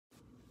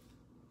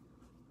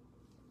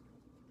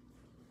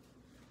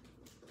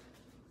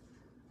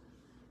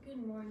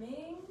Good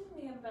morning.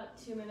 We have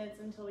about 2 minutes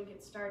until we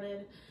get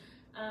started.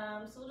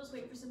 So we'll just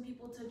wait for some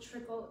people to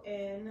trickle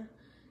in.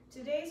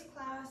 Today's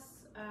class,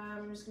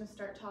 I'm just going to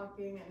start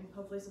talking and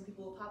hopefully some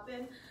people will pop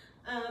in.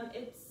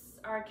 It's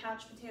our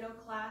couch potato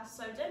class.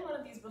 So I've done one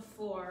of these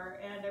before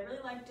and I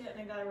really liked it and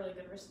I got a really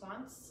good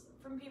response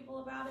from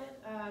people about it.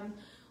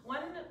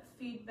 One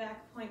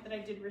feedback point that I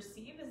did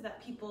receive is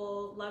that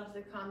people loved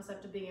the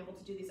concept of being able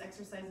to do these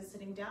exercises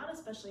sitting down,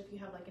 especially if you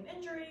have like an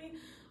injury,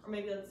 or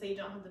maybe let's say you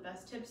don't have the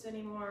best tips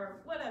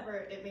anymore, whatever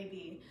it may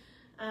be.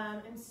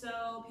 And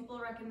so people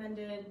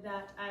recommended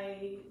that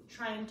I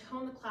try and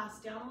tone the class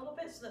down a little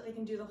bit so that they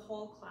can do the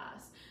whole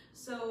class.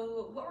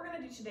 So what we're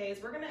going to do today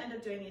is we're going to end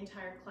up doing the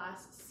entire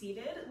class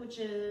seated, which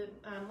is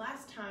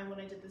last time when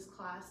I did this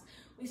class,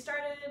 we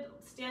started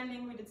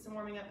standing, we did some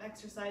warming up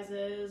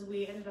exercises,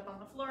 we ended up on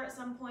the floor at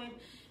some point,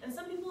 and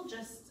some people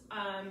just,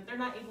 they're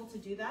not able to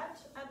do that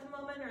at the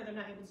moment, or they're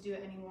not able to do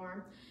it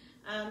anymore.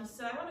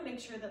 So I want to make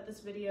sure that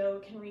this video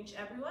can reach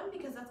everyone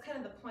because that's kind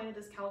of the point of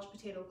this couch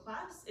potato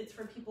class. It's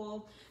for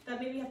people that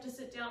maybe have to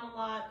sit down a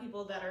lot,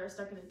 people that are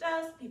stuck at a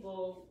desk,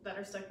 people that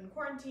are stuck in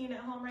quarantine at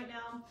home right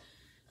now.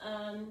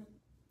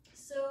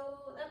 So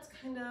that's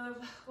kind of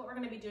what we're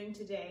going to be doing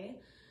today.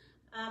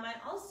 I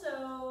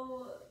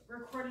also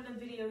recorded a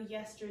video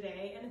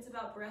yesterday and it's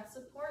about breath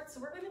support.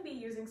 So we're going to be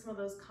using some of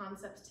those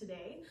concepts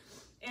today.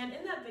 And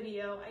in that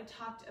video, I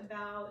talked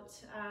about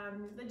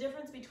the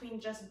difference between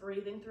just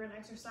breathing through an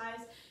exercise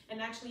and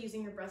actually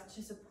using your breath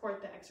to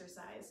support the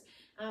exercise.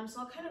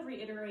 So I'll kind of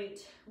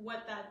reiterate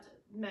what that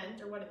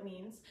meant or what it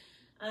means.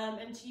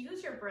 And to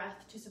use your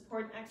breath to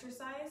support an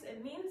exercise,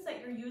 it means that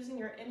you're using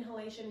your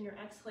inhalation and your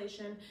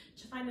exhalation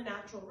to find a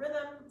natural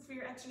rhythm for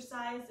your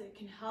exercise. It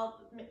can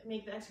help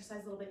make the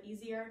exercise a little bit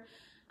easier.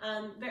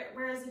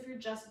 Whereas if you're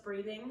just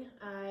breathing,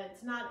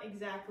 it's not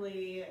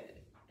exactly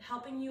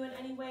helping you in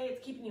any way.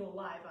 It's keeping you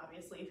alive,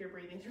 obviously, if you're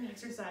breathing through an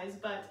exercise,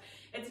 but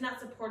it's not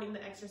supporting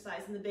the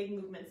exercise and the big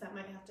movements that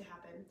might have to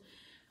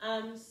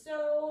happen.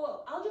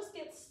 So I'll just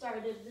get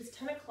started. It's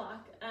 10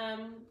 o'clock.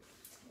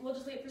 We'll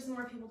just wait for some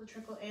more people to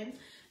trickle in,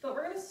 but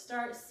we're going to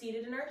start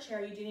seated in our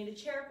chair. You do need a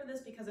chair for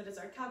this because it is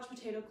our couch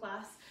potato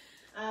class.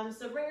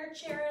 So bring your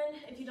chair in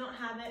if you don't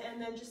have it,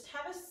 and then just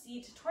have a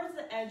seat towards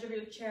the edge of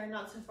your chair,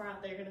 not so far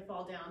out that you're going to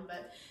fall down,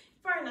 but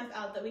far enough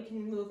out that we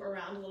can move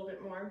around a little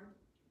bit more.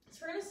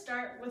 So we're going to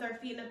start with our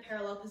feet in a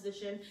parallel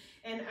position,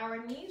 and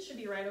our knees should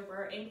be right over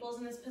our ankles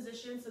in this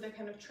position, so they're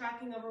kind of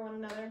tracking over one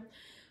another.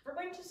 We're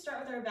going to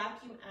start with our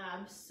vacuum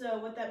abs. So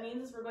what that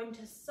means is we're going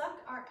to suck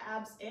our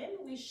abs in.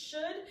 We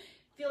should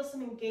feel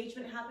some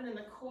engagement happen in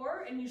the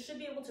core, and you should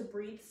be able to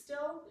breathe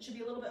still. It should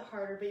be a little bit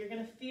harder, but you're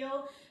going to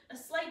feel a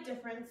slight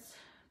difference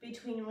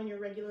between when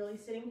you're regularly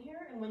sitting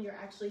here and when you're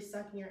actually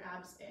sucking your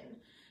abs in.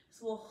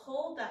 So we'll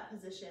hold that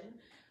position.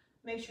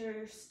 Make sure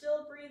you're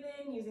still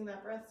breathing, using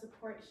that breath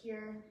support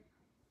here.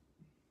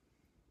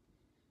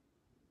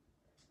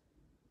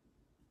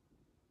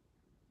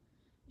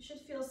 You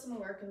should feel some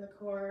work in the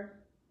core.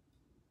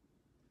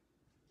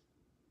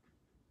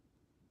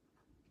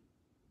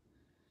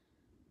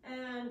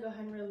 And go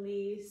ahead and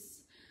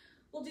release.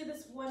 We'll do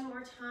this one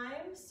more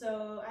time.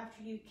 So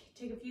after you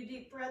take a few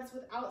deep breaths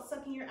without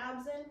sucking your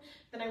abs in,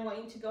 then I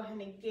want you to go ahead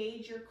and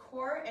engage your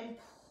core and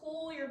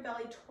pull your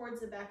belly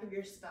towards the back of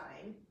your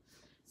spine.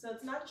 So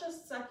it's not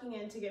just sucking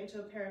in to get into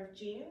a pair of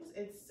jeans,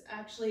 it's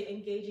actually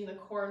engaging the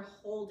core and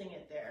holding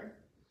it there.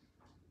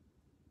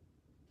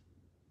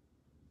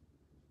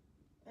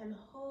 And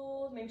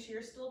hold, make sure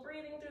you're still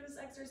breathing through this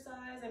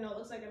exercise. I know it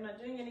looks like I'm not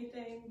doing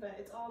anything, but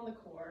it's all in the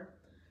core.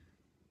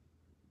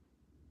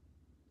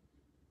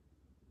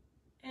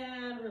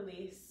 And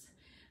release.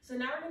 So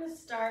now we're going to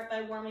start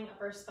by warming up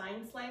our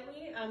spine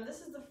slightly.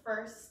 This is the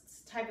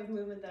first type of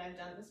movement that I've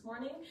done this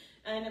morning,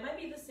 and it might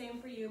be the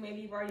same for you. Maybe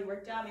you've already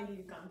worked out, maybe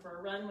you've gone for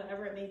a run,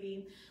 whatever it may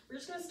be. We're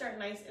just going to start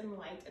nice and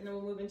light, and then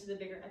we'll move into the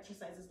bigger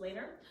exercises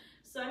later.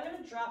 So I'm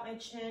going to drop my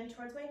chin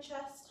towards my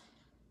chest,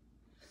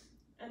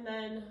 and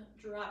then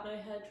drop my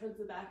head towards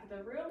the back of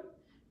the room,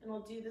 and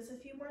we'll do this a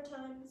few more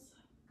times.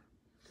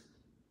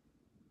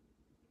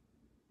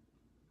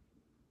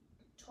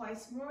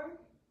 Twice more.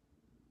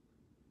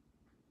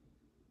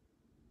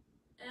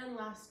 And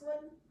last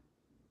one.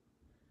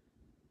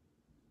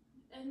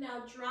 And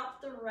now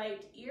drop the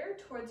right ear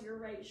towards your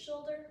right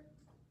shoulder,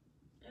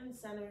 and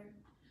center,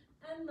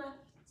 and left,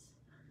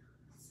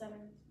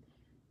 center.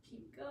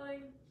 Keep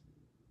going.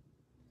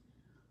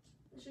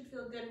 It should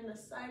feel good in the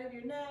side of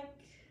your neck.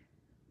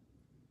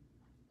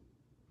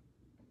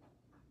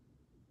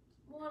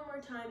 One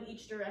more time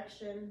each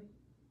direction.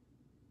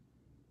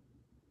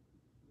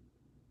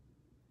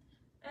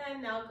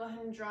 And now go ahead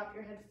and drop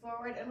your head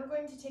forward, and we're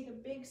going to take a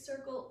big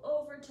circle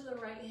over to the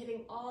right,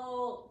 hitting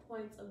all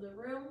points of the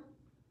room.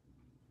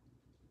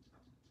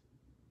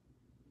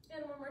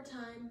 And one more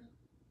time.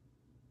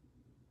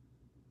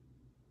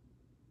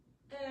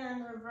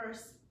 And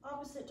reverse,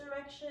 opposite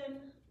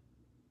direction.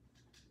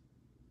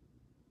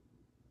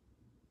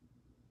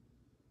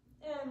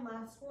 And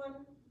last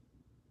one.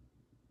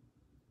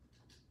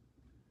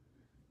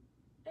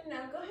 And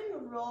now go ahead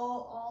and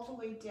roll all the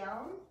way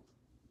down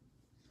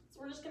So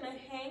we're just gonna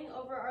hang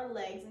over our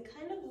legs and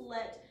kind of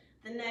let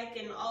the neck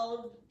and all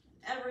of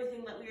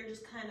everything that we are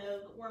just kind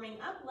of warming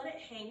up, let it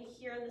hang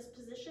here in this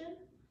position.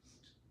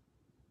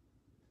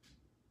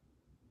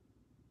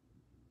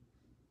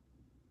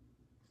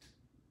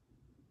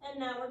 And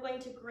now we're going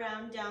to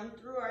ground down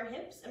through our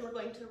hips and we're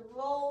going to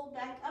roll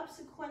back up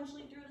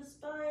sequentially through the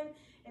spine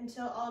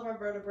until all of our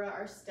vertebrae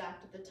are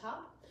stacked at the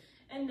top.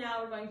 And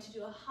now we're going to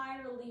do a high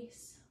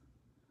release,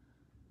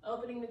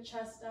 opening the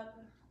chest up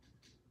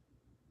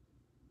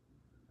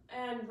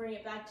and bring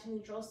it back to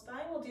neutral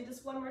spine. We'll do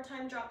this one more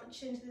time, drop the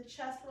chin to the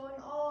chest,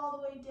 rolling all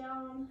the way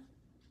down.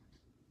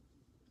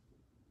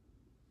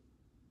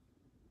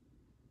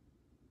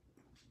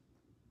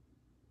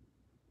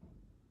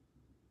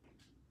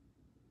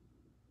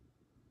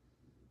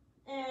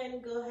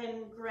 And go ahead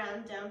and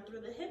ground down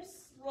through the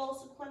hips, roll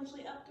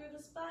sequentially up through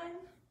the spine,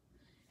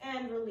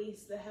 and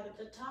release the head at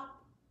the top.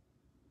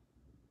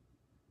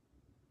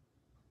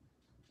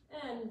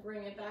 And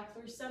bring it back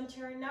through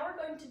center. And now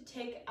we're going to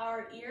take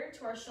our ear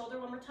to our shoulder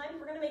one more time.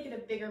 We're going to make it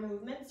a bigger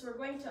movement. So we're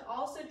going to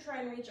also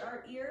try and reach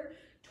our ear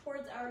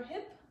towards our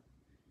hip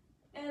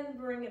and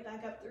bring it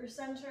back up through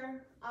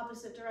center,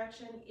 opposite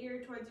direction,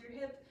 ear towards your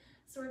hip.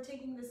 So we're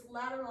taking this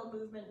lateral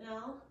movement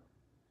now.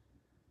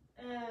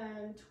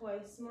 And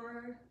twice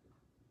more.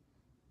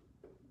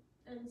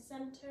 And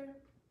center.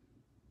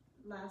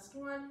 Last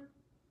one.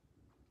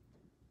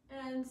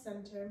 And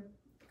center.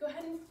 Go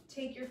ahead and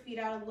take your feet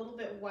out a little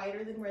bit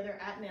wider than where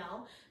they're at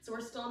now. So we're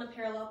still in a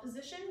parallel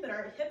position, but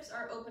our hips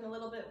are open a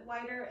little bit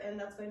wider, and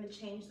that's going to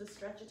change the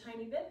stretch a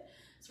tiny bit.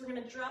 So we're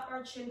going to drop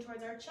our chin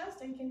towards our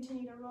chest and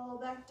continue to roll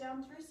back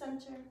down through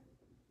center.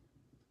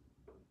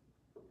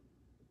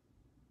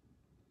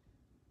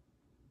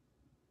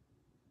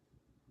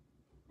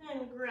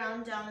 And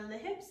ground down in the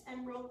hips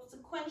and roll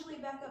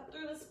sequentially back up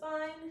through the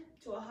spine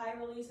to a high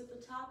release at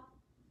the top.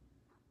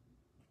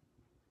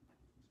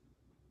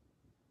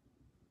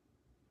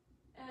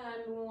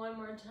 And one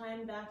more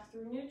time back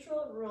through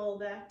neutral, roll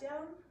back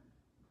down.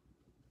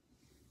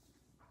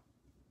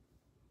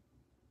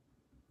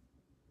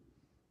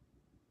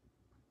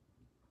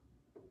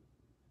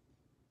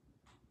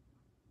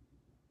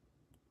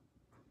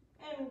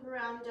 And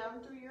ground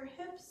down through your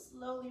hips,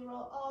 slowly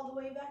roll all the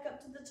way back up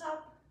to the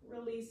top,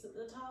 release at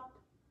the top.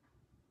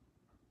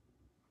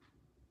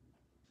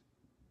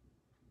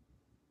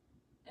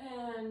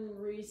 And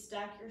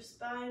restack your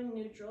spine,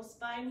 neutral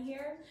spine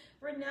here.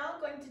 We're now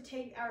going to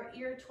take our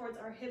ear towards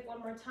our hip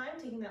one more time,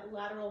 taking that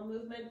lateral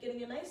movement,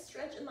 getting a nice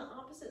stretch in the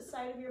opposite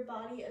side of your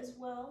body as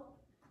well.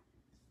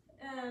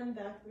 And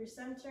back through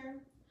center,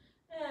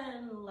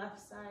 and left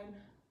side,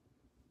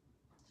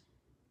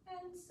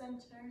 and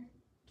center.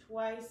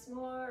 Twice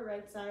more,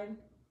 right side,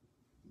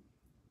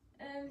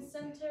 and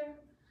center,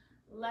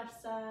 left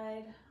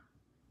side,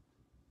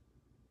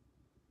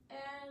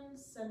 and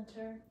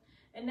center.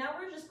 And now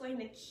we're just going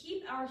to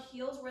keep our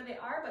heels where they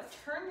are, but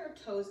turn your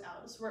toes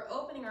out. So we're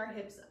opening our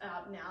hips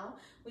out now.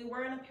 We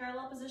were in a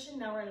parallel position,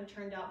 now we're in a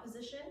turned out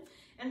position.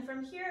 And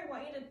from here, I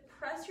want you to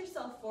press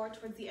yourself forward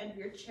towards the end of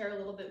your chair a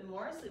little bit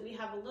more so that we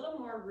have a little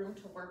more room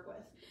to work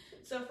with.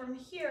 So from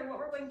here, what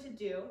we're going to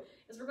do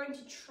is we're going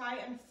to try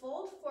and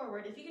fold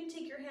forward. If you can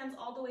take your hands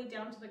all the way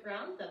down to the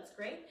ground, that's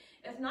great.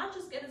 If not,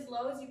 just get as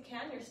low as you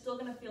can. You're still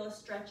gonna feel a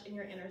stretch in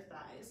your inner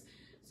thighs.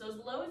 So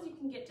as low as you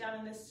can get down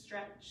in this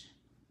stretch.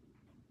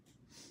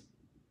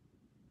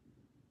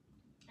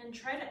 And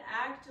try to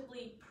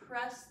actively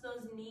press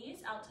those knees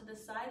out to the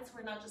side so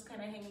we're not just kind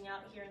of hanging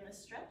out here in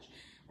this stretch.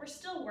 We're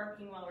still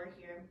working while we're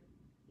here.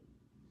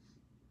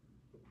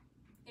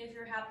 If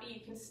you're happy,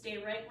 you can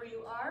stay right where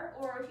you are,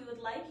 or if you would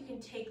like, you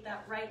can take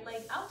that right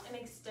leg out and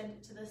extend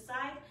it to the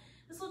side.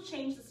 This will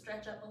change the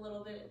stretch up a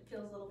little bit. It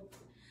feels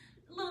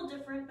a little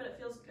different, but it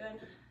feels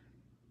good.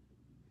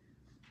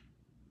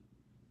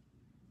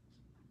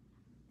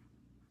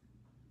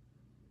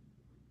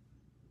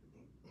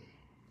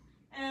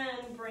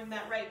 And bring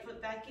that right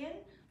foot back in.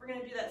 We're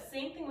going to do that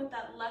same thing with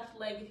that left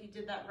leg if you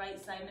did that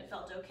right side and it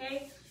felt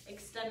okay.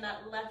 Extend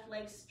that left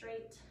leg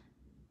straight.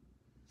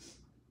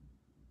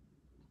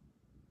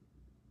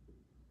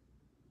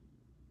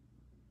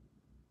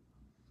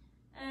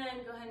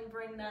 And go ahead and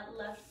bring that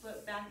left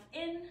foot back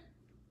in.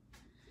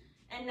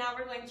 And now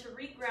we're going to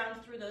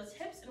re-ground through those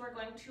hips and we're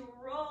going to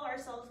roll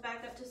ourselves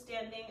back up to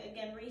standing.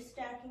 Again,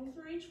 restacking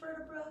through each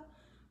vertebra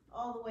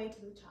all the way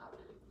to the top.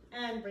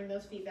 And bring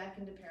those feet back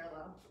into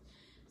parallel.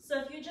 So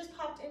if you just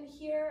popped in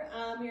here,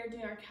 we are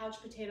doing our couch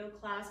potato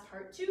class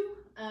part 2,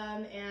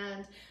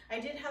 and I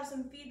did have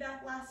some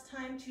feedback last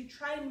time to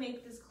try and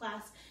make this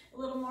class a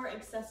little more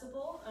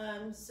accessible.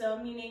 So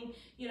meaning,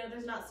 you know,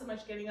 there's not so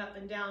much getting up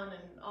and down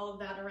and all of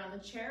that around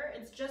the chair.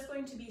 It's just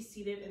going to be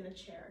seated in the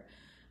chair.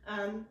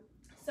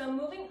 So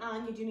moving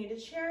on, you do need a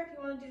chair if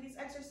you want to do these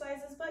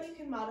exercises, but you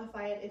can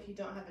modify it if you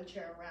don't have a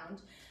chair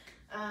around.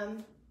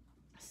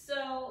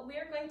 So we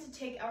are going to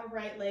take our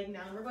right leg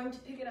now, and we're going to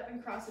pick it up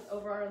and cross it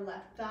over our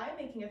left thigh,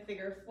 making a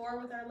figure 4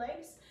 with our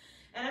legs.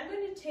 And I'm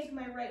going to take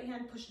my right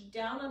hand, push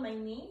down on my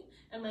knee,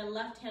 and my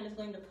left hand is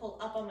going to pull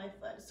up on my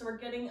foot. So we're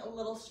getting a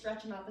little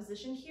stretch in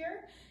opposition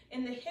here.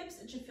 In the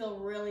hips, it should feel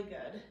really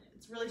good.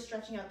 It's really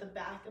stretching out the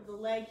back of the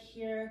leg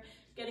here,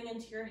 getting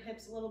into your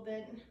hips a little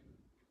bit.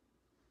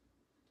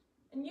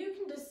 And you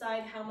can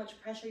decide how much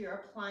pressure you're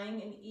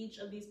applying in each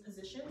of these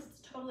positions.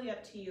 It's totally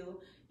up to you.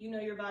 You know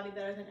your body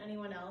better than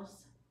anyone else.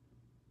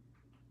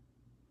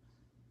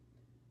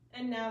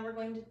 And now we're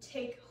going to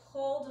take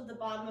hold of the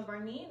bottom of our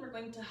knee. We're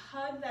going to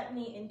hug that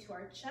knee into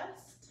our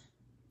chest.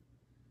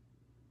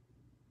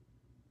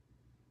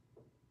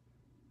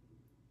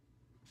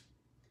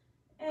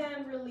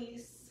 And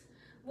release.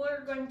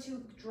 We're going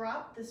to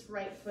drop this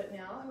right foot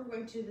now, and we're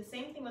going to do the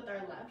same thing with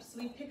our left. So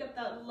we pick up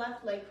that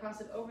left leg, cross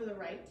it over the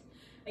right.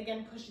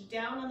 Again, push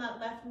down on that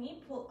left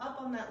knee, pull up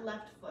on that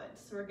left foot.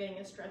 So we're getting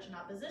a stretch in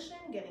opposition,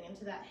 getting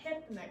into that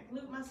hip and that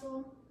glute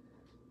muscle.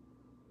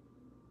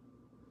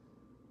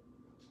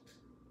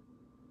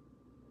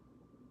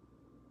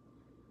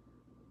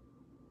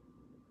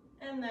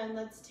 And then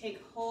let's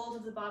take hold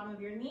of the bottom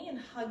of your knee and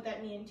hug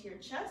that knee into your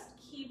chest.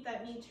 Keep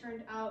that knee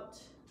turned out.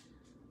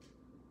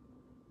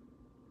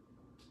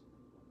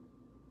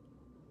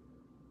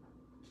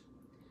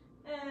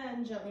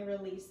 And gently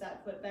release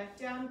that foot back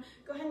down.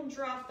 Go ahead and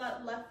drop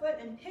that left foot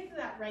and pick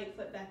that right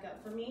foot back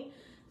up for me.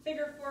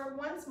 Figure four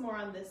once more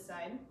on this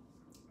side.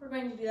 We're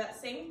going to do that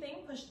same thing.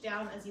 Push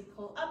down as you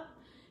pull up,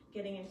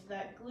 getting into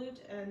that glute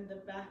and the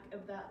back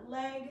of that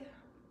leg.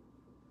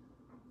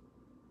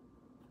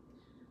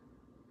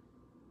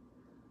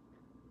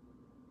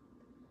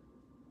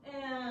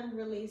 And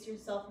release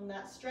yourself from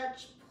that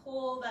stretch.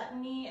 Pull that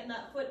knee and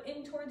that foot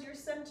in towards your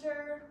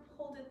center.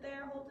 Hold it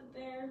there, hold it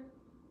there.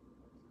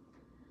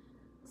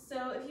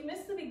 So if you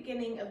missed the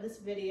beginning of this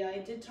video, I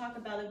did talk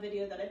about a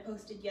video that I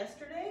posted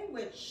yesterday,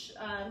 which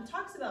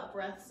talks about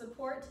breath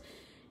support,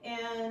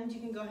 and you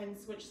can go ahead and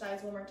switch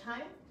sides one more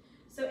time.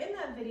 So in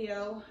that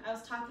video, I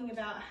was talking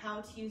about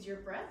how to use your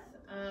breath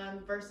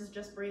versus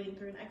just breathing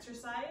through an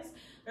exercise.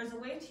 There's a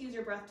way to use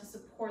your breath to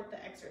support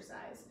the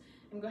exercise.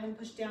 And go ahead and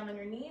push down on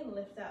your knee and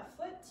lift that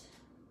foot.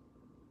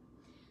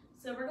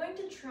 So we're going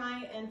to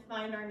try and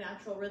find our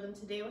natural rhythm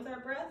today with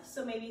our breath.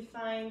 So maybe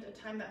find a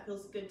time that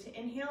feels good to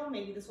inhale.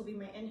 Maybe this will be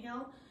my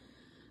inhale.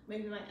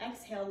 Maybe my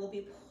exhale will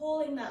be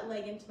pulling that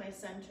leg into my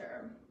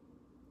center.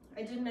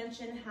 I did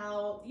mention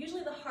how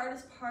usually the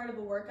hardest part of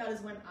a workout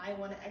is when I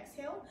want to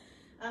exhale.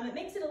 It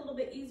makes it a little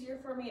bit easier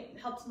for me. It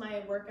helps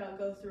my workout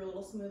go through a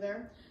little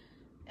smoother.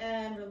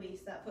 And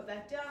release that foot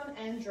back down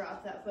and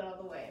drop that foot out of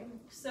the way.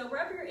 So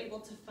wherever you're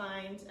able to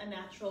find a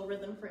natural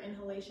rhythm for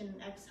inhalation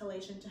and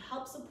exhalation to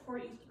help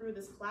support you through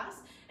this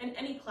class, and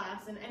any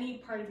class in any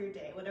part of your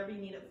day, whatever you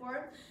need it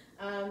for,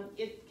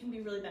 it can be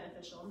really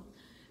beneficial.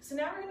 So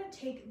now we're going to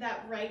take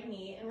that right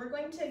knee and we're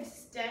going to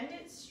extend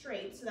it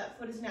straight so that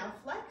foot is now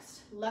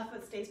flexed, left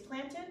foot stays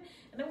planted,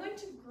 and I'm going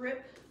to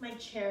grip my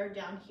chair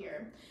down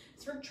here.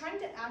 So we're trying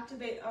to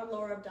activate our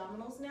lower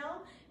abdominals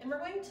now, and we're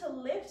going to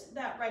lift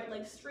that right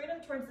leg straight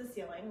up towards the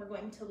ceiling. We're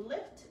going to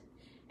lift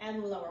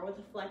and lower with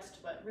a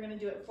flexed foot. We're going to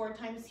do it 4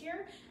 times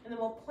here, and then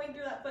we'll point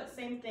through that foot,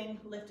 same thing,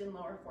 lift and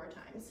lower 4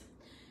 times.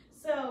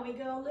 So we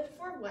go lift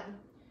for 1,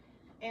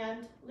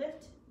 and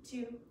lift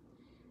 2,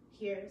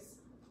 here's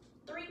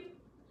 3,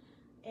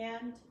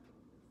 and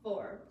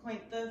 4.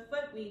 Point the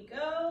foot, we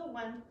go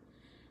 1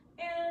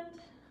 and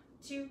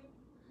 2,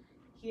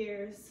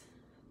 here's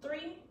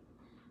 3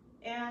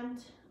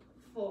 and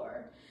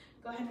 4.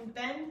 Go ahead and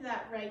bend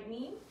that right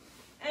knee,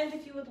 and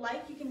if you would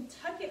like, you can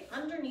tuck it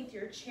underneath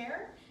your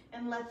chair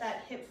and let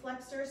that hip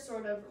flexor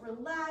sort of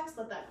relax,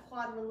 let that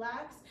quad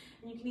relax,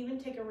 and you can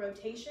even take a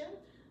rotation,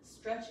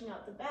 stretching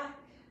out the back.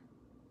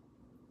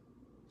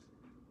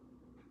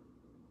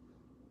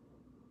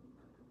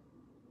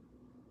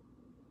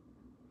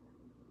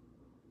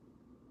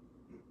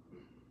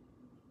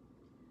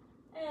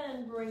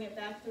 And bring it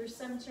back through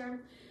center.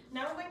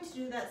 Now we're going to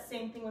do that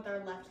same thing with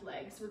our left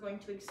leg. So we're going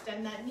to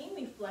extend that knee,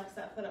 we flex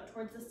that foot up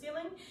towards the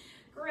ceiling,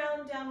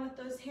 ground down with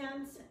those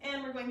hands,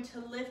 and we're going to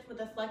lift with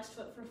a flexed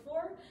foot for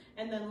 4,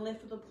 and then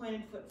lift with a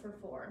pointed foot for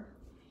 4.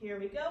 Here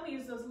we go, we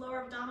use those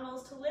lower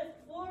abdominals to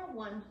lift for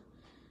 1,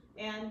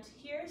 and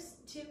here's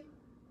 2,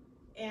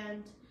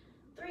 and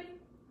 3,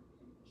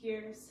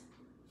 here's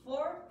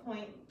 4,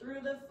 point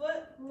through the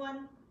foot,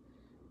 1,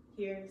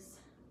 here's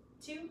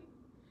 2,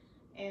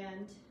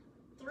 and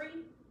 3,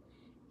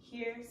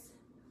 here's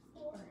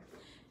 4.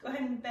 Go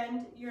ahead and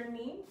bend your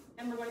knee,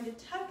 and we're going to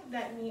tuck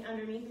that knee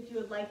underneath if you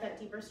would like that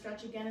deeper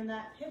stretch again in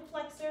that hip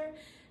flexor,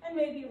 and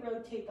maybe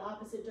rotate the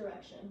opposite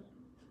direction.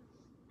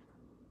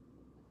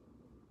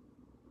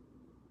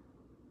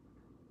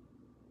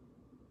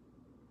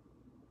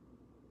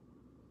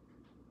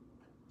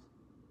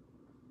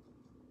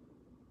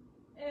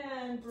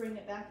 And bring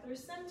it back through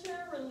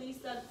center, release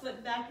that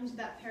foot back into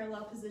that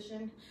parallel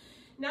position.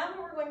 Now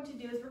what we're going to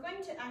do is we're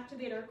going to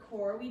activate our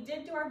core. We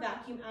did do our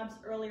vacuum abs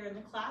earlier in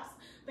the class,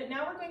 but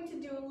now we're going to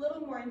do a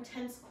little more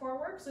intense core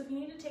work. So if you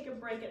need to take a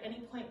break at any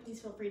point, please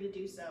feel free to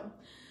do so.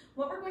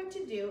 What we're going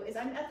to do is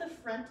I'm at the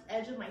front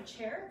edge of my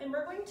chair, and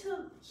we're going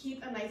to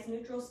keep a nice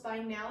neutral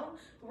spine now,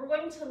 but we're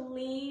going to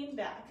lean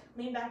back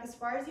as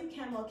far as you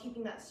can while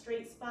keeping that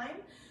straight spine.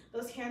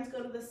 Those hands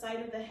go to the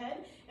side of the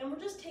head, and we're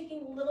just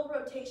taking little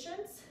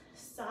rotations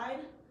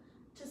side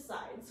to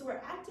side. So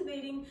we're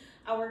activating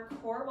our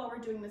core while we're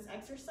doing this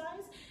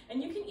exercise,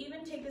 and you can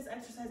even take this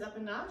exercise up a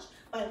notch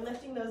by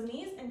lifting those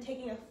knees and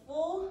taking a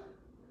full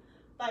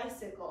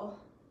bicycle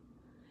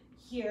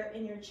here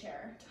in your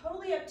chair.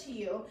 Totally up to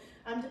you.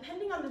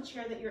 Depending on the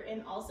chair that you're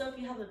in also, if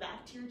you have the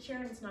back to your chair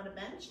and it's not a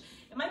bench,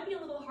 it might be a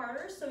little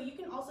harder, so you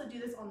can also do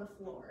this on the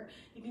floor.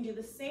 You can do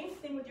the same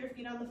thing with your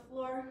feet on the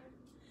floor,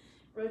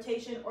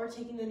 rotation, or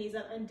taking the knees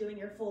up and doing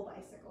your full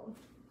bicycle.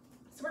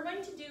 So we're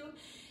going to do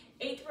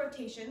 8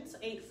 rotations,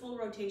 8 full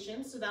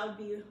rotations, so that would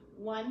be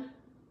 1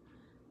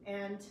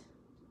 and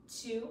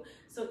 2,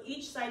 so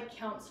each side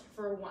counts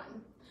for 1.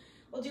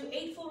 We'll do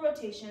 8 full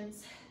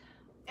rotations,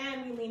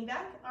 and we lean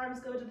back, arms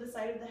go to the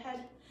side of the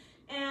head,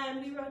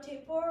 and we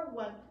rotate forward,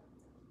 1,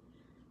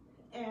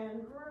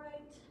 and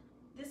right,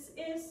 this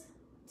is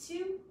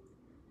 2,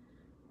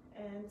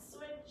 and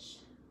switch,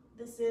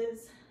 this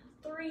is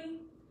 3,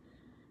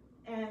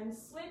 and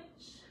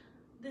switch,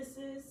 this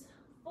is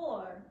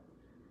 4,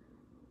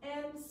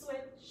 and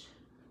switch,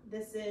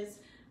 this is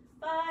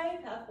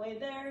 5, halfway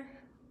there,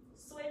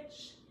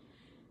 switch,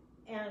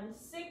 and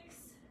 6,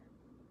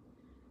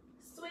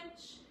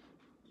 switch,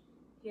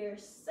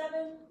 here's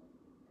 7,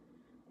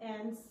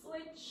 and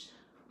switch,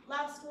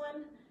 last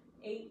one,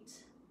 8,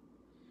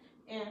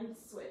 and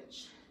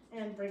switch,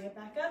 and bring it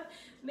back up.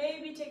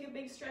 Maybe take a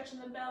big stretch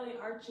in the belly,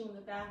 arching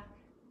the back.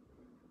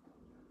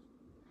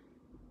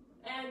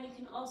 And you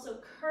can also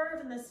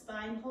curve in the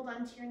spine, hold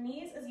on to your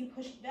knees as you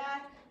push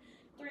back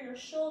through your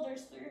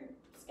shoulders, through your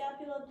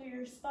scapula, through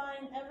your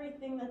spine,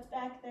 everything that's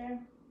back there.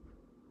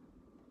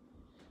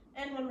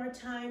 And one more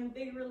time,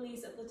 big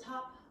release at the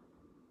top.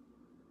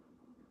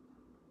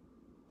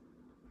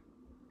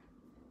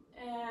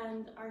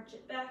 And arch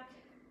it back.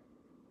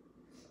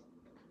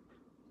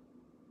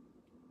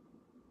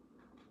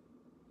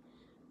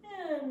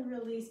 And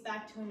release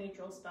back to a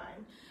neutral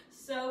spine.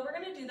 So we're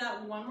going to do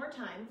that one more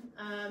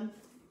time.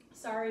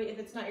 Sorry if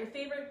it's not your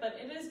favorite, but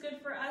it is good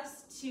for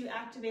us to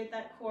activate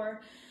that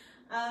core.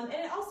 And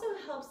it also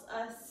helps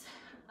us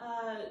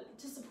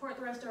to support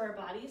the rest of our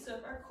body. So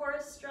if our core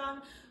is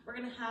strong, we're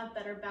going to have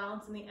better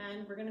balance in the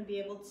end. We're going to be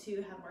able to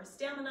have more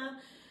stamina.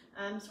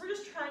 So we're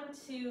just trying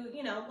to,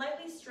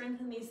 lightly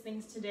strengthen these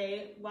things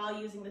today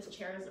while using this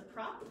chair as a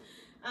prop.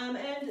 And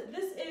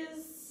this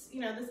is,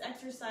 this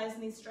exercise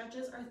and these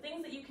stretches are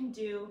things that you can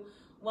do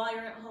while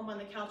you're at home on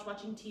the couch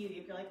watching TV.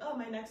 If you're like, oh,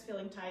 my neck's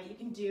feeling tight, you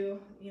can do,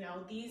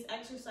 these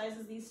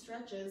exercises, these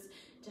stretches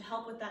to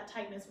help with that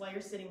tightness while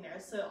you're sitting there.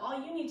 So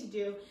all you need to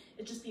do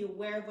is just be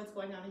aware of what's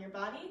going on in your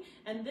body,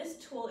 and this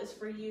tool is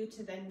for you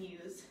to then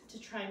use to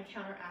try and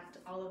counteract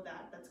all of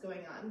that that's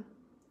going on.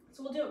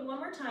 So we'll do it one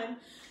more time.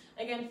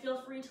 Again,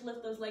 feel free to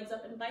lift those legs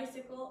up and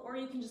bicycle, or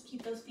you can just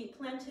keep those feet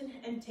planted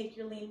and take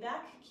your lean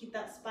back. Keep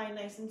that spine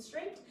nice and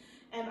straight,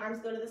 and arms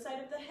go to the side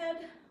of the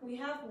head. We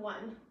have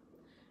 1,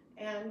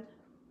 and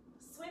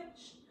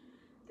switch.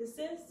 This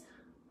is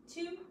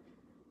 2,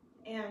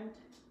 and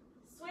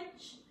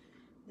switch.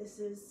 This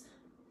is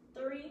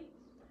 3,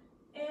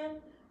 and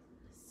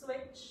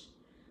switch.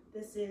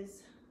 This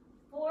is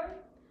 4,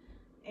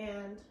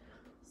 and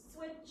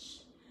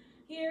switch.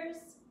 Here's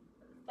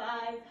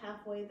 5,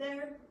 halfway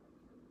there,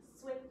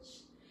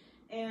 switch,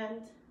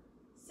 and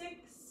 6,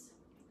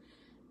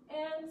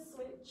 and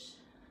switch.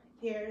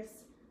 Here's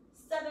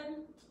 7,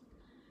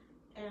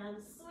 and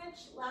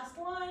switch. Last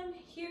one,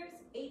 here's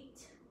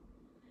 8,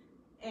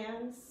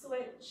 and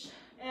switch.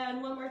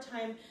 And one more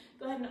time,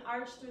 go ahead and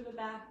arch through the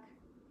back.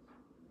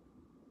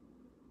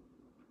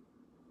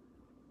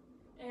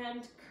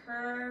 And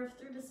curve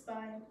through the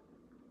spine.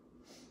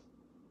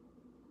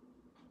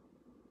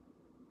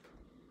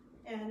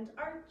 And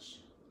arch.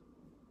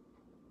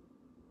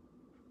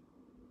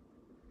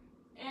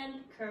 And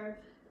curve.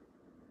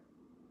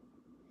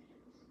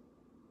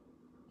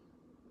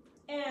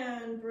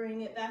 And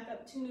bring it back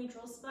up to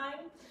neutral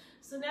spine.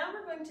 So now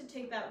we're going to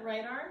take that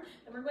right arm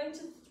and we're going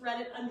to thread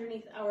it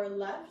underneath our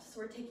left. So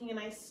we're taking a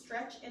nice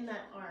stretch in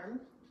that arm.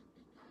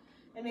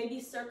 And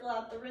maybe circle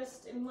out the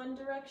wrist in one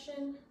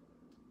direction.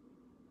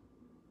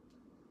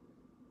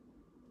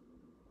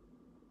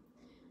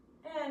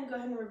 And go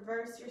ahead and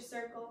reverse your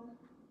circle.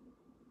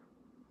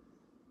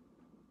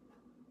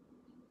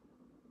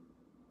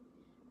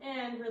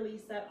 And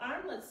release that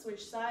arm. Let's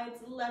switch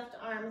sides. Left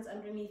arm is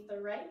underneath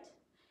the right.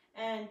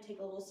 And take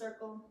a little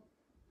circle.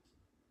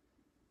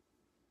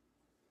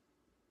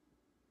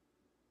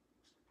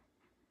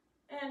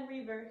 And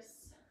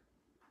reverse.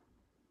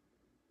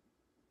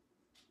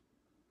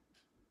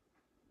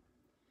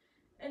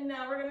 And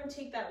now we're going to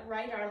take that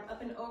right arm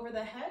up and over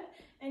the head,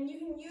 and you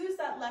can use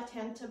that left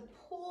hand to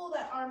pull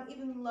that arm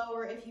even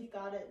lower if you've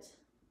got it.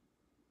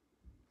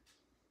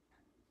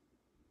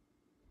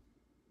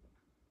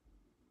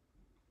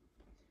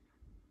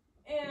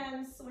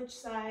 And switch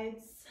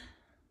sides.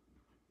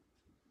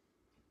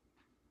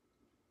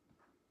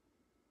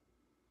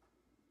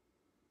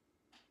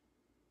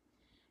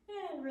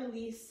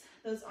 release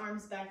those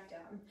arms back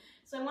down.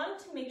 So I wanted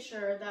to make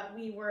sure that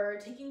we were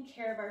taking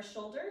care of our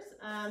shoulders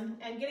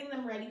and getting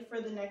them ready for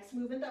the next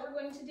movement that we're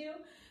going to do.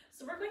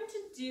 So we're going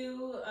to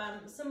do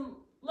some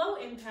low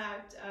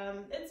impact.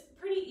 It's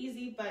pretty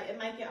easy, but it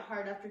might get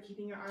hard after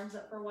keeping your arms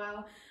up for a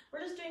while. We're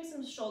just doing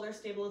some shoulder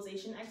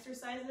stabilization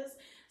exercises.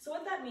 So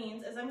what that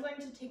means is I'm going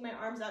to take my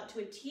arms out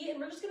to a T, and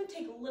we're just going to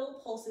take little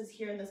pulses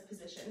here in this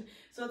position.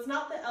 So it's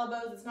not the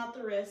elbows, it's not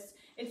the wrists,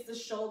 it's the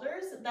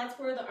shoulders. That's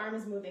where the arm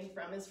is moving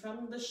from, is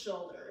from the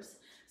shoulders.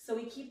 So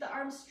we keep the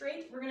arms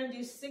straight. We're going to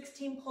do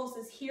 16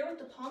 pulses here with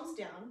the palms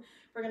down.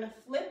 We're going to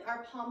flip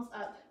our palms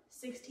up,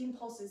 16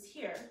 pulses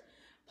here.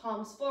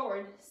 Palms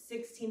forward,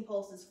 16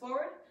 pulses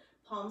forward.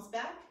 Palms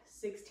back,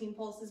 16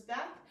 pulses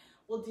back.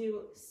 We'll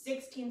do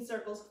 16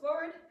 circles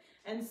forward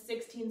and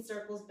 16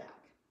 circles back.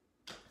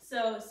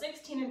 So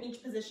 16 in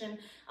each position.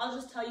 I'll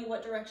just tell you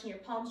what direction your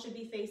palms should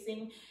be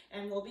facing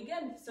and we'll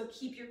begin. So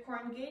keep your core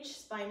engaged,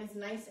 spine is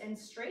nice and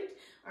straight.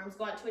 Arms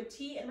go out to a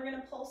T and we're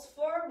going to pulse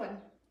forward. 1,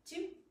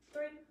 2,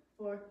 3,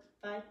 4,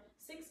 5,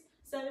 6,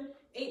 7,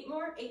 8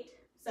 more. 8,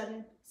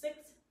 7, 6,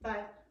 5,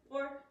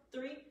 4,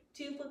 3,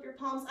 2. Flip your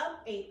palms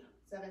up. 8,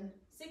 7,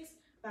 6,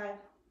 5,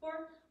 4,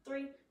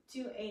 3,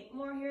 2, 8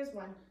 more. Here's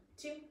 1,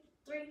 2,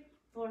 3,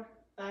 4,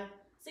 5,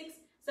 6,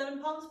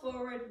 7. Palms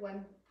forward.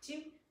 1,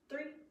 2, 3,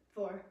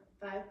 4,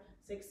 5,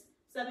 6,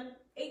 7,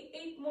 8.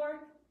 8 more.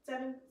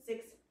 7,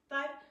 6,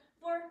 5,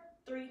 4,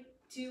 3,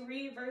 2.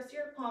 Reverse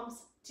your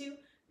palms. 2,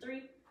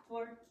 3,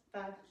 4,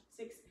 5,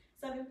 6,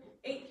 7,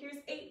 8. Here's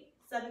 8,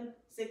 7,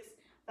 6,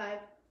 5,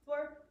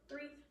 4, 3,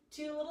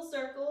 2. Little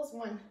circles.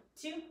 1,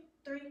 2,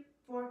 3,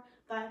 4,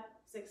 5,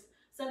 6,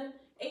 7,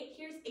 8.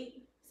 Here's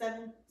 8,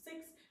 7, 6,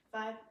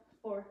 5,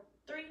 4,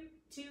 3,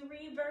 2.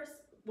 Reverse.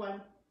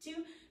 1, 2,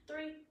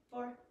 3,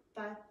 4,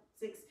 5,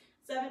 6,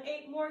 7,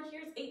 8 more.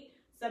 Here's 8,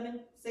 7,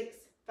 6,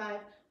 5,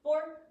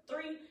 4,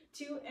 3,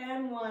 2,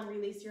 and 1.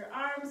 Release your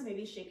arms,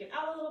 maybe shake it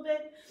out a little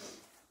bit.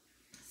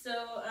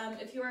 So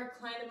if you are a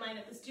client of mine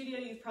at the studio,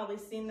 you've probably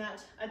seen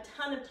that a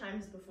ton of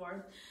times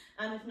before.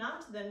 If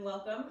not, then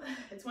welcome.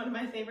 It's one of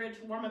my favorite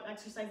warm-up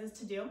exercises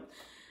to do.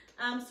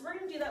 So we're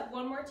going to do that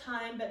one more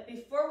time, but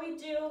before we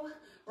do,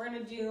 we're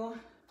going to do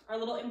our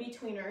little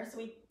in-betweener. So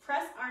we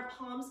press our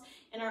palms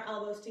and our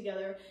elbows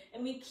together,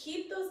 and we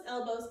keep those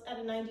elbows at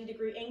a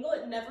 90-degree angle.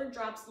 It never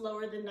drops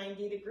lower than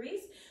 90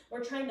 degrees.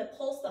 We're trying to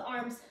pulse the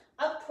arms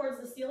up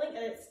towards the ceiling,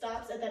 and it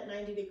stops at that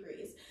 90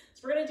 degrees.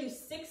 So we're going to do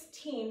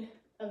 16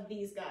 of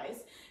these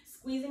guys,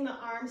 squeezing the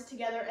arms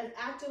together as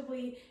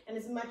actively and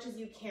as much as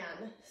you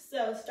can.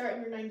 So start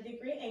in your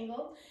 90-degree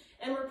angle,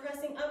 and we're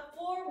pressing up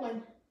for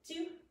 1,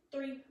 2,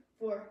 3,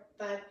 4,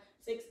 5,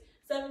 6,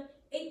 7,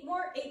 8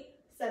 more. 8,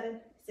 7,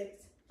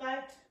 6,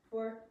 5,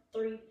 4,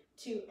 3,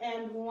 2,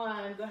 and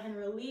 1. Go ahead and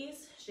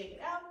release, shake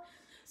it out.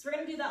 So we're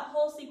going to do that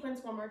whole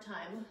sequence one more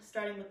time,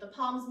 starting with the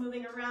palms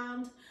moving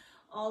around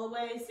all the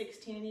way,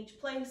 16 in each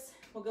place.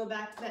 We'll go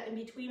back to that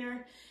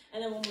in-betweener,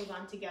 and then we'll move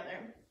on together.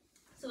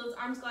 So those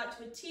arms go out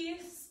to a T,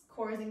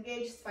 core is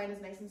engaged, spine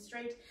is nice and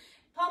straight.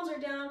 Palms are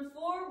down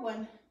for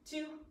 1,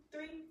 2,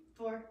 3,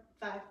 4,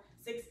 5,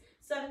 6,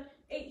 7,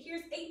 8.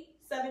 Here's 8,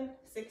 7,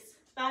 6,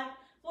 5,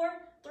 4,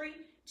 3,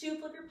 2.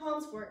 Flip your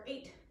palms for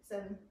 8,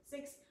 7,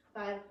 6,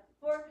 5,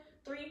 4,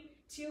 3,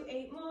 2,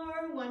 8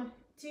 more. 1,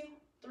 2,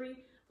 3,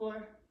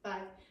 4,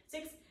 5,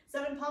 6,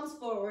 7. Palms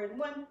forward.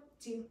 1,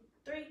 2,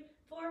 3,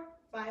 4,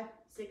 5,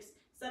 6,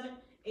 7,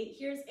 8.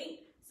 Here's 8,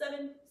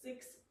 7,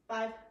 6,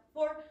 5,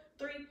 4,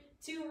 3,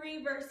 2.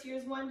 Reverse.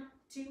 Here's 1,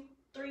 2,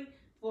 3,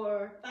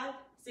 4, 5,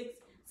 6,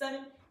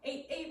 7,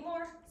 8. 8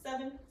 more.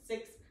 7,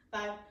 6,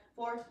 5,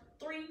 4,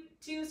 3,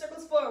 2.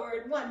 Circles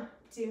forward. 1,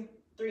 2,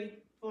 3,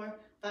 4,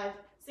 5,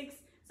 6,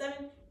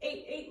 7,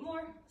 8. 8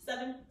 more.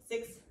 7,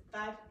 6,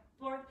 5,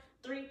 4,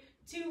 3,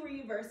 2.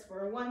 Reverse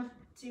for 1,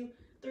 2,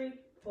 3,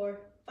 4,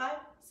 5,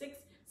 6,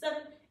 7,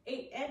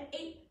 8, and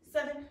 8,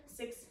 7,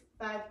 6,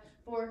 5,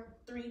 4,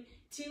 3,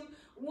 2,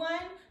 1.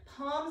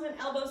 Palms and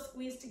elbows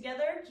squeeze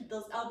together. Keep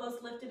those elbows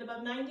lifted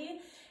above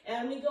 90.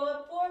 And we go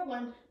up for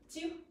 1,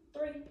 2,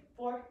 3,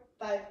 4,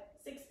 5,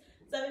 6,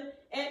 7.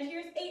 And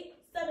here's 8,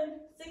 7,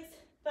 6,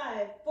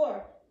 5,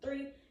 4,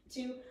 3,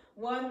 2,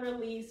 1.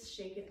 Release,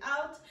 shake it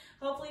out.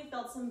 Hopefully you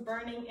felt some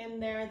burning in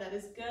there. That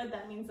is good.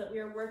 That means that we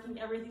are working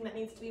everything that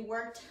needs to be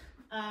worked.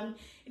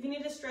 If you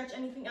need to stretch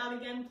anything out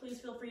again, please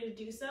feel free to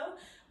do so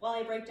while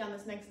I break down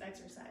this next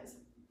exercise.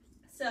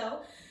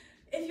 So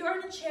if you're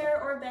in a chair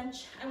or a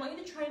bench, I want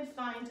you to try and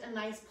find a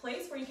nice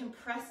place where you can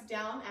press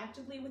down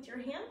actively with your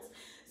hands.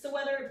 So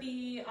whether it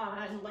be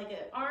on like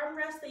an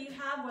armrest that you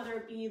have, whether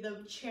it be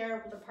the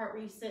chair, the part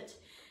where you sit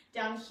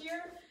down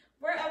here,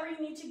 wherever you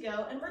need to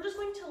go, and we're just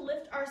going to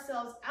lift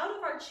ourselves out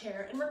of our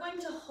chair and we're going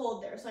to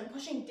hold there. So I'm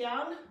pushing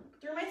down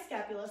through my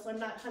scapula, so I'm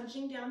not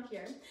hunching down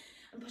here.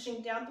 I'm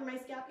pushing down through my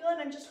scapula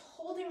and I'm just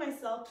holding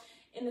myself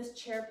in this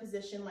chair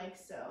position like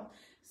so.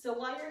 So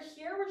while you're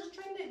here, we're just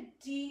trying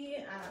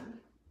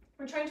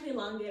to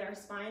elongate our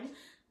spine.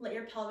 Let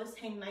your pelvis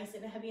hang nice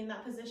and heavy in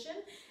that position.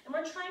 And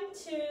we're trying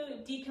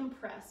to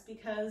decompress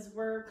because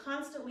we're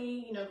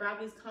constantly,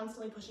 gravity's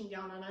constantly pushing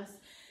down on us.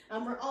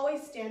 We're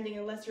always standing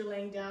unless you're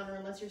laying down or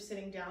unless you're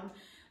sitting down.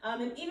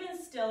 And even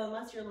still,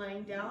 unless you're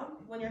lying down,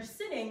 when you're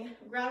sitting,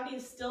 gravity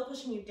is still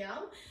pushing you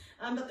down,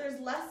 but there's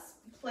less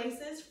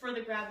places for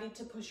the gravity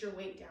to push your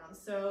weight down.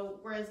 So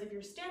whereas if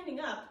you're standing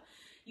up,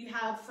 you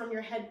have from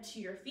your head to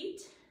your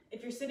feet.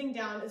 If you're sitting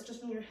down, it's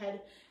just from your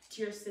head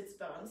to your sits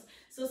bones.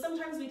 So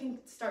sometimes we can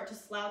start to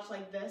slouch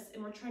like this,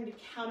 and we're trying to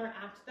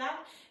counteract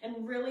that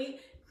and really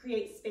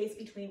create space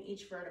between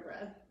each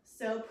vertebra.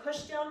 So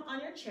push down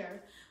on your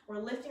chair. We're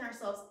lifting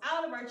ourselves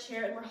out of our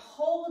chair and we're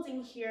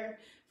holding here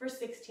for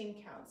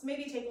 16 counts.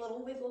 Maybe take a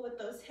little wiggle with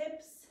those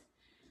hips.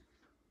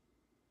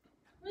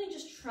 Really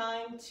just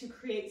trying to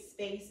create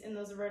space in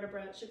those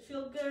vertebrae. It should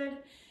feel good.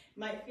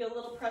 Might feel a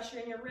little pressure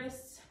in your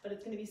wrists, but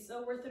it's going to be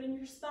so worth it in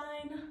your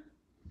spine.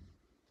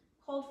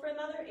 Hold for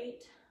another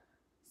 8,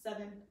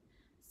 7,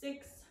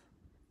 6,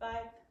 5,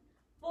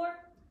 4,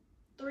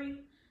 3,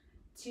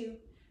 2,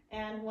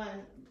 and 1.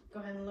 Go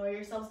ahead and lower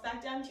yourselves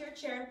back down to your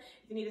chair.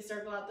 If you need to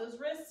circle out those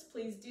wrists,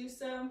 please do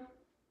so.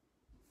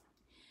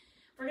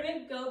 We're going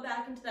to go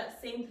back into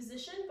that same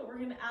position, but we're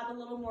going to add a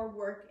little more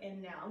work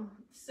in now.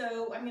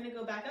 So I'm going to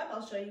go back up.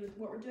 I'll show you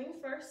what we're doing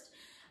first.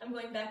 I'm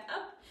going back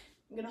up.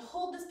 I'm going to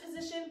hold this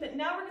position, but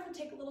now we're going to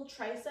take a little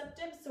tricep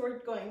dip. So we're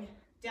going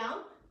down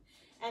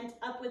and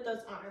up with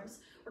those arms.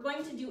 We're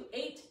going to do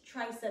 8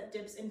 tricep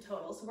dips in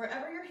total. So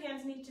wherever your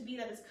hands need to be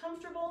that is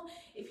comfortable,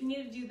 if you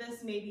need to do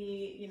this,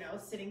 maybe, you know,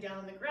 sitting down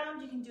on the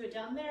ground, you can do it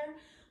down there,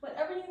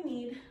 whatever you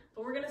need,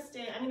 but I'm gonna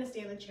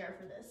stay in the chair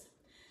for this.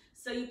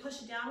 So you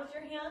push it down with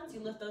your hands,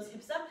 you lift those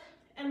hips up,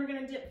 and we're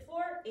gonna dip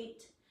for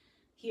 8.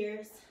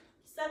 Here's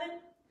 7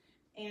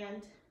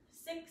 and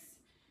 6.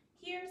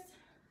 Here's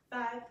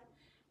 5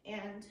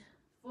 and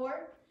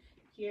 4.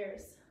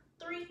 Here's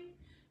 3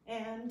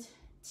 and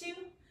 2.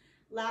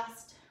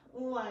 Last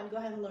 1. Go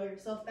ahead and lower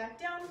yourself back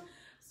down.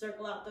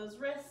 Circle out those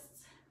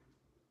wrists.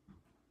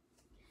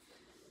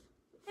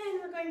 And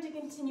we're going to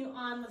continue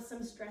on with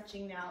some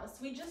stretching now. So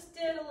we just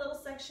did a little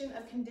section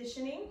of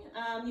conditioning.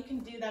 You can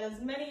do that as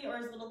many or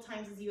as little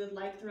times as you would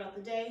like throughout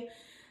the day.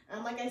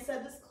 Like I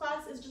said, this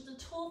class is just a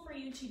tool for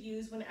you to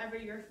use whenever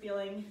you're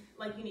feeling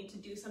like you need to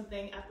do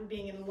something after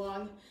being in a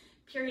long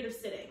period of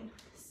sitting.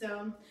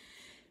 So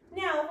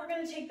now we're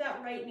going to take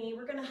that right knee,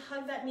 we're going to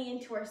hug that knee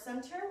into our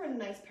center. We're in a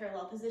nice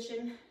parallel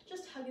position,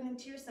 just hugging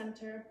into your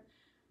center.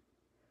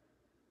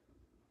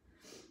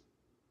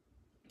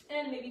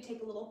 And maybe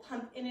take a little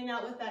pump in and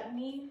out with that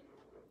knee.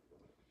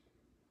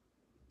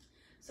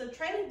 So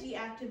try to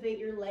deactivate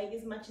your leg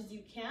as much as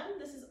you can.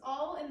 This is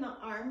all in the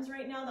arms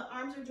right now. The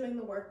arms are doing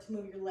the work to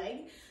move your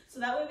leg. So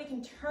that way we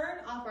can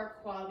turn off our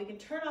quad, we can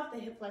turn off the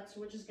hip flexor,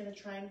 which is going to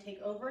try and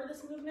take over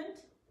this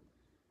movement.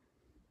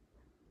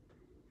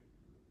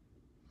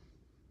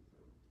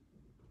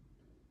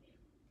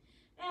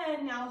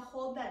 And now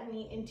hold that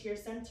knee into your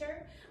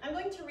center. I'm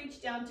going to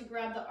reach down to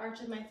grab the arch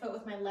of my foot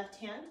with my left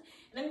hand,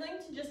 and I'm going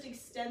to just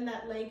extend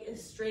that leg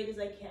as straight as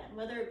I can,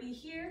 whether it be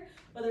here,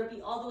 whether it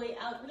be all the way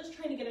out. We're just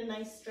trying to get a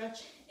nice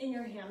stretch in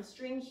your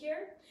hamstring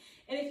here.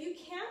 And if you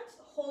can't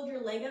hold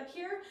your leg up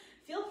here,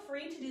 feel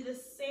free to do the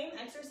same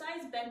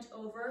exercise bent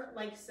over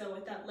like so,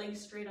 with that leg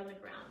straight on the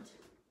ground.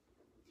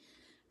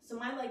 So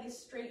my leg is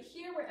straight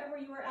here, wherever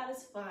you are at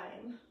is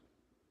fine.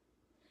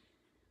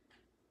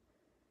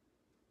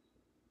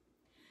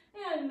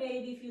 And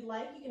maybe if you'd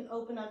like, you can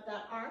open up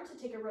that arm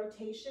to take a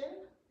rotation.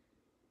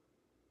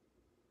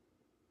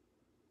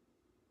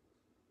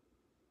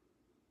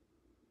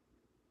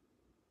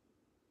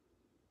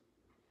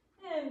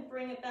 And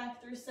bring it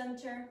back through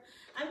center.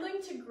 I'm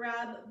going to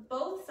grab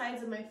both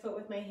sides of my foot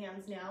with my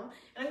hands now,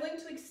 and I'm going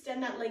to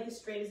extend that leg as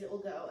straight as it will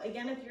go.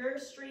 Again, if you're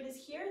as straight as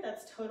here,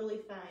 that's totally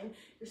fine.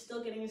 You're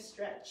still getting a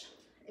stretch.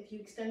 If you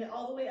extend it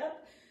all the way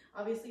up,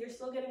 obviously you're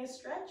still getting a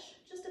stretch.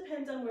 Just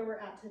depends on where we're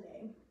at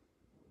today.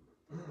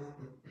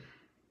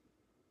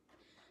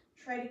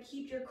 Try to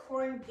keep your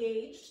core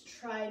engaged.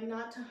 Try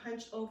not to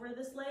hunch over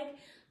this leg.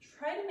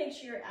 Try to make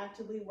sure you're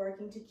actively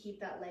working to keep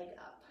that leg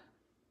up.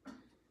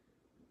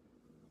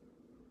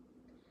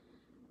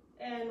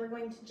 And we're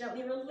going to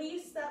gently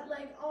release that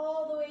leg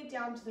all the way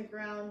down to the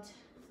ground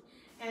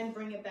and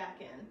bring it back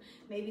in.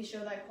 Maybe show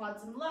that quad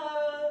some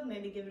love.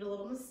 Maybe give it a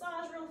little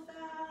massage real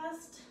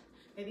fast.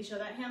 Maybe show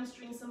that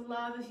hamstring some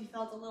love if you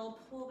felt a little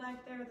pull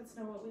back there. That's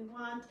not what we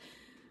want.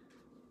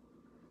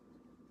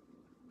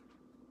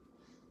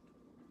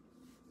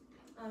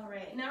 All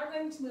right, now we're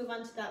going to move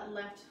on to that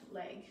left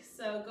leg.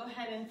 So go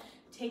ahead and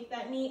take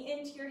that knee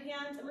into your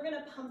hands, and we're going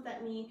to pump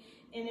that knee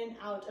in and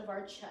out of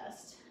our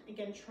chest.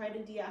 Again, try to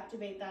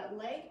deactivate that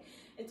leg.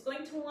 It's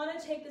going to want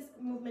to take this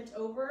movement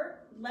over.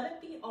 Let it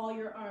be all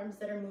your arms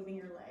that are moving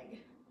your leg,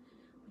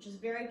 which is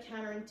very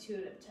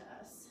counterintuitive to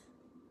us.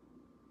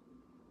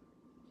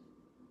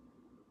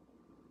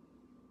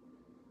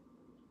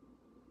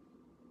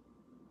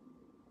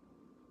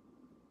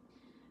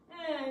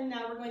 And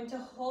now we're going to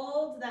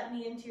hold that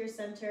knee into your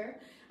center.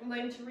 I'm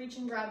going to reach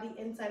and grab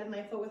the inside of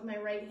my foot with my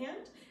right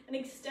hand and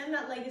extend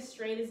that leg as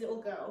straight as it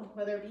will go,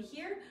 whether it be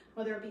here,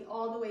 whether it be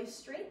all the way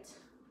straight,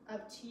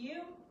 up to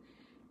you.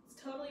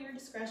 It's totally your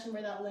discretion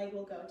where that leg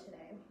will go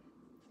today.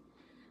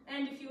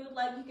 And if you would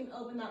like, you can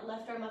open that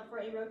left arm up for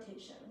a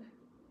rotation.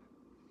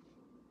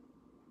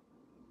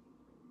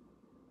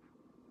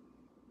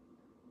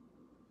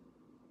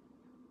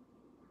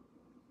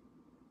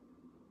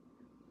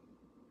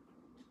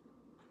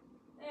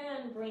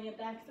 And bring it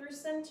back through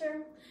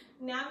center.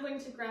 Now I'm going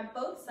to grab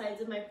both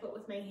sides of my foot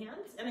with my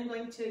hands, and I'm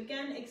going to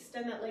again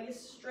extend that leg as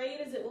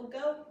straight as it will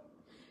go.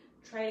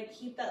 Try to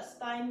keep that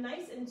spine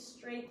nice and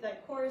straight,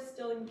 that core is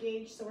still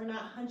engaged, so we're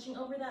not hunching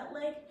over that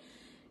leg.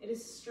 It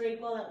is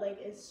straight while that leg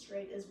is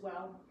straight as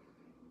well.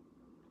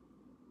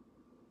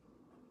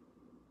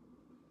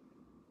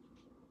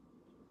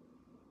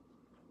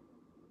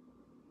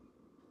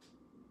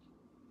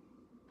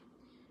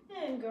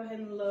 And go ahead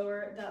and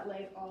lower that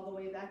leg all the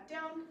way back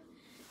down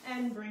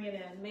and bring it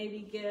in.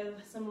 Maybe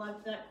give some love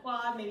to that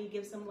quad, maybe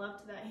give some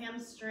love to that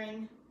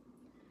hamstring.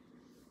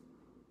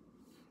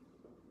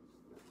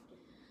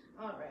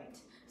 All right,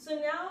 so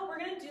now we're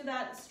gonna do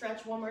that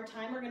stretch one more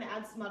time. We're gonna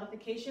add some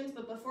modifications,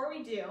 but before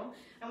we do,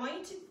 I want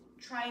you to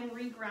try and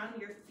reground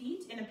your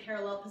feet in a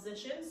parallel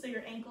position. So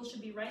your ankles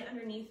should be right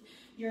underneath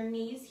your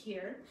knees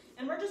here.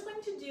 And we're just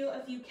going to do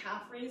a few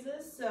calf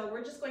raises. So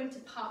we're just going to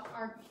pop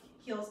our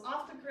heels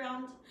off the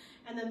ground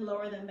and then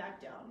lower them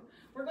back down.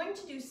 We're going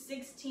to do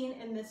 16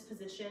 in this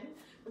position.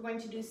 We're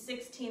going to do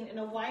 16 in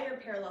a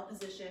wider parallel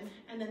position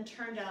and then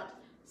turned out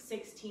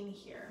 16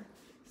 here.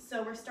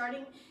 So we're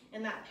starting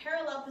in that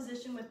parallel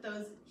position with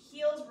those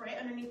heels right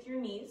underneath your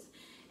knees,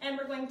 and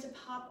we're going to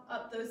pop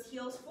up those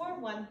heels for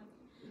 1,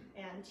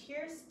 and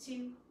here's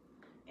 2,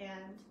 and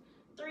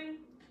 3,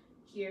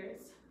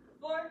 here's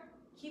 4,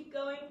 keep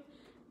going,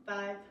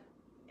 5,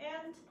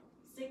 and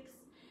 6,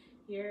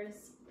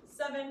 here's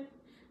 7,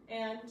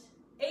 and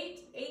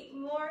 8, 8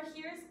 more,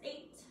 here's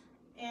 8,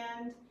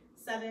 and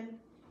 7,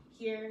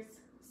 here's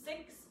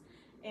 6,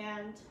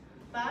 and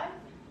 5,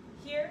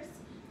 here's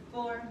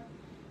 4,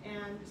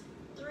 and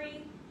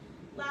 3,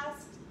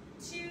 last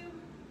 2,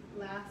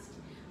 last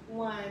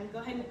 1. Go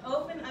ahead and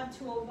open up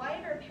to a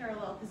wider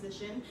parallel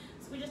position.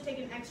 So we just take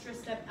an extra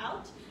step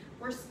out.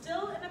 We're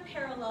still in a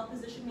parallel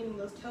position, meaning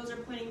those toes are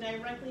pointing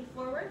directly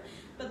forward,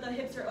 but the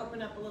hips are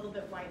open up a little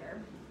bit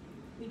wider.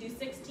 We do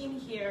 16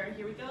 here.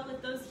 Here we go.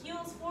 Lift those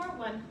heels for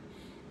 1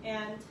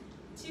 and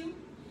 2.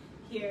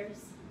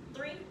 Here's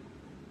 3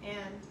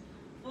 and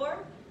 4.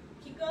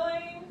 Keep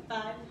going.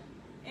 5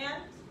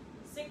 and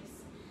 6.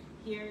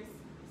 Here's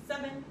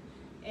 7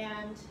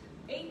 and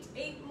 8.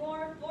 8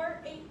 more.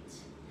 4, 8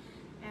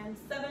 and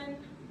 7.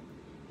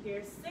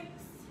 Here's 6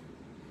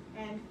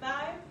 and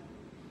 5.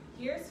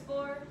 Here's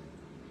 4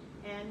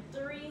 and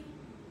 3.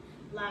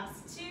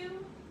 Last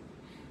 2.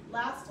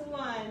 Last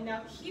 1.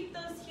 Now keep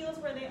those heels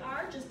where they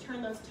are. Just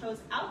turn those toes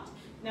out.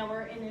 Now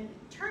we're in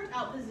a turned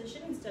out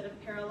position instead of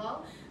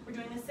parallel. We're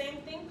doing the same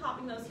thing,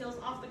 popping those heels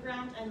off the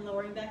ground and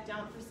lowering back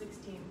down for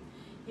 16.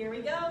 Here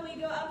we go. We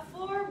go up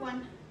 4,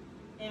 1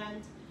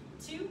 and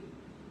 2.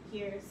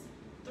 Here's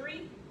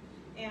 3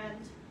 and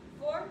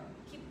 4.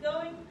 Keep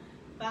going.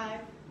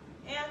 5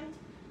 and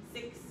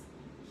 6.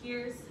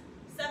 Here's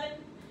 7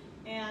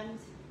 and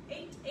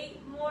 8.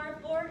 8 more.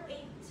 4, 8.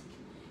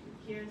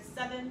 Here's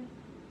 7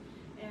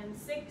 and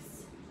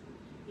 6.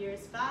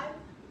 Here's 5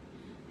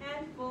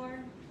 and 4.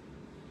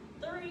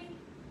 3,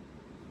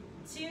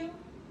 2,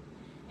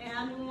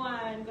 and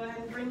 1. Go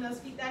ahead and bring those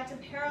feet back to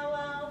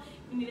parallel.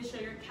 You need to show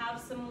your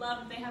calves some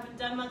love. If they haven't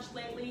done much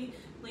lately,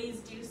 please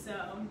do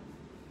so.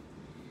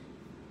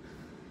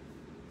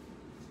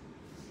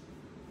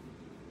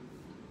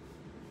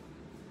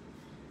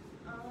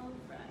 All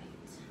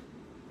right.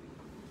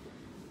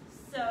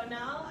 So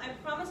now I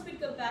promised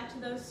we'd go back to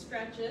those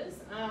stretches.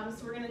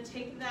 So we're going to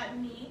take that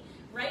knee,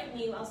 right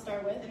knee I'll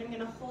start with, and I'm going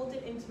to hold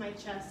it into my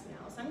chest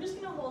now. So I'm just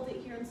going to hold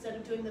it here instead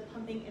of doing the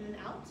pumping in and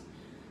out.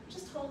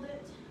 Just hold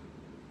it.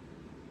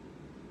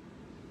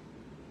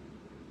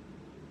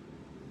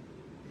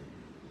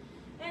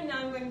 And now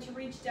I'm going to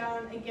reach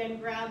down, again,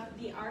 grab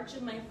the arch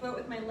of my foot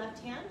with my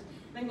left hand.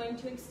 And I'm going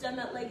to extend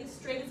that leg as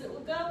straight as it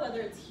will go,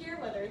 whether it's here,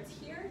 whether it's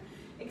here.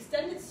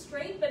 Extend it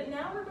straight, but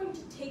now we're going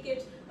to take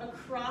it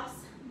across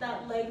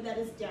that leg that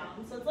is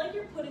down. So it's like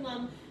you're putting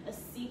on a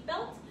seat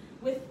belt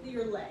with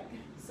your leg.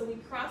 So we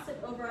cross it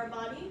over our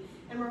body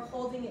and we're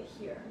holding it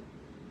here.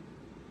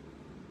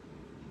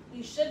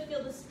 You should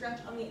feel the stretch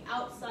on the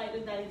outside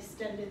of that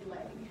extended leg.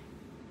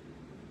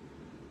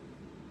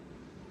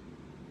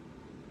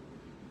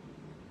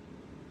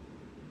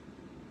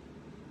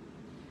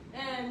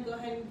 And go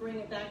ahead and bring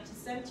it back to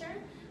center.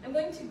 I'm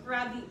going to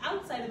grab the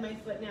outside of my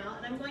foot now,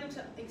 and I'm going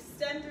to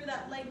extend through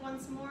that leg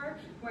once more,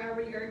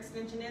 wherever your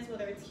extension is,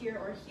 whether it's here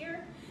or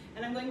here,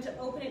 and I'm going to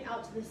open it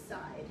out to the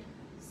side.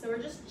 So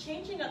we're just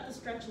changing up the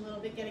stretch a little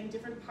bit, getting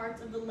different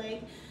parts of the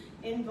leg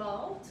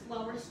involved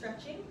while we're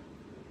stretching.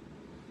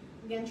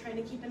 Again, trying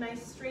to keep a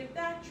nice straight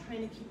back,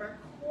 trying to keep our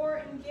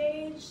core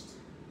engaged.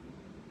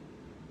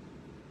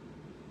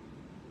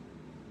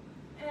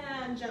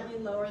 And gently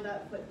lower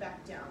that foot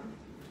back down.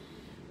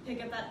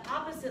 Pick up that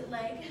opposite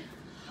leg,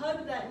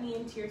 hug that knee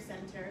into your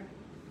center.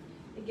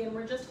 Again,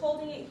 we're just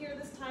holding it here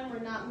this time, we're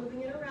not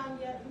moving it around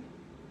yet.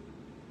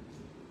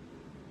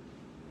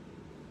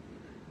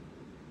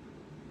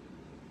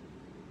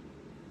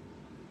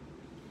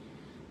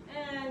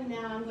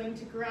 now I'm going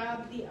to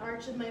grab the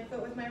arch of my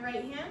foot with my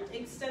right hand,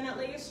 extend that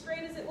leg as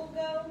straight as it will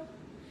go.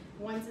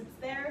 Once it's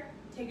there,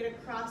 take it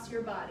across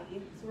your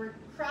body. So we're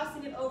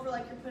crossing it over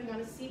like you're putting on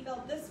a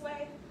seatbelt this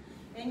way,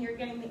 and you're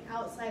getting the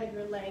outside of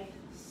your leg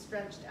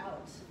stretched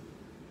out.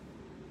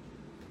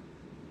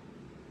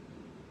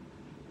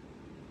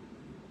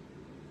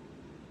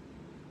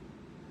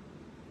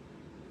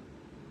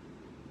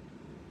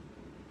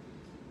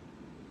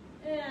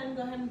 And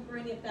go ahead and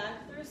bring it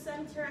back through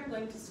center. I'm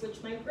going to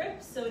switch my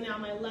grip. So now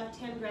my left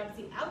hand grabs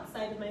the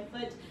outside of my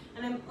foot,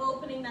 and I'm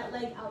opening that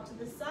leg out to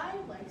the side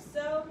like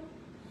so.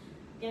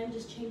 Again,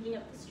 just changing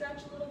up the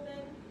stretch a little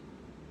bit.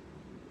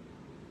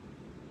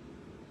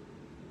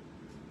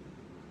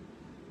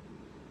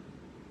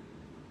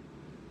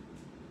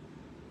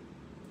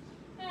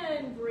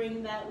 And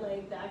bring that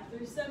leg back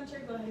through center.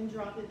 Go ahead and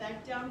drop it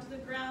back down to the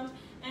ground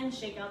and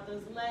shake out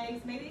those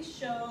legs. Maybe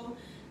show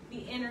the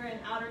inner and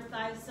outer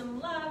thighs some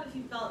love. If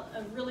you felt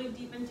a really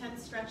deep,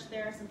 intense stretch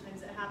there,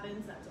 sometimes it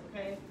happens, that's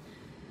okay.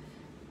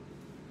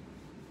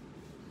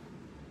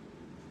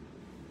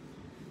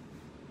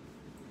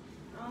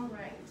 All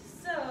right,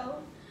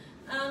 so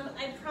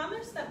I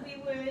promised that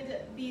we would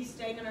be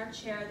staying in our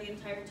chair the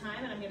entire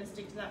time, and I'm going to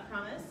stick to that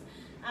promise.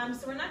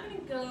 So we're not going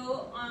to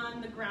go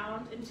on the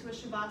ground into a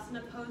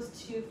Shavasana pose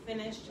to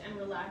finish and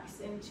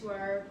relax into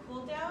our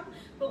cool down,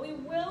 but we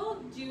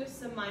will do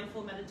some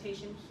mindful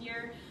meditation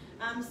here.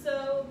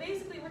 So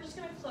basically we're just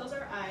going to close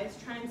our eyes,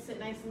 try and sit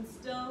nice and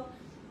still,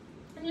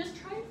 and just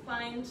try and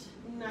find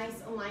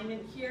nice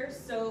alignment here.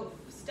 So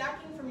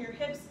stacking from your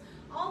hips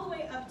all the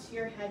way up to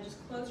your head,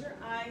 just close your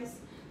eyes.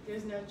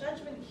 There's no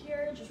judgment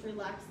here, just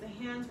relax the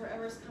hands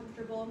wherever is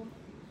comfortable,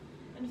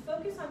 and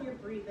focus on your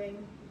breathing.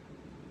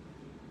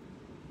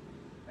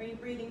 Are you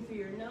breathing through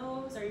your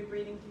nose? Are you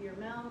breathing through your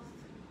mouth?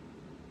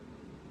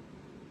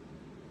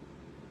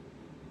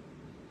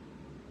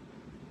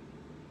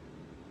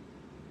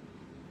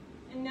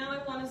 And now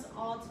I want us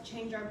all to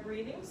change our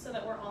breathing so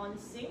that we're all in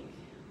sync.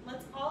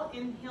 Let's all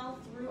inhale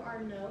through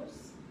our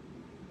nose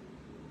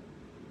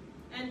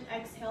and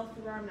exhale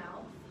through our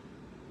mouth.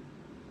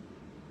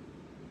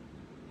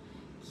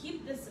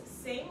 Keep this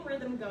same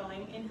rhythm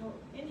going,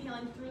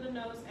 inhaling through the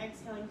nose,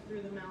 exhaling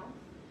through the mouth.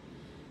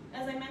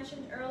 As I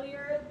mentioned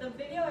earlier, the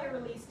video I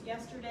released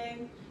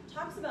yesterday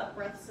talks about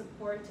breath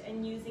support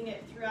and using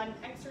it throughout an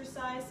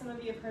exercise. Some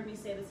of you have heard me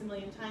say this a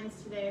million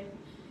times today.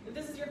 If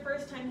this is your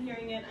first time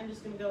hearing it, I'm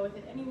just going to go with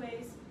it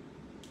anyways.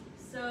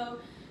 So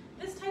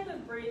this type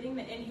of breathing,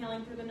 the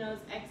inhaling through the nose,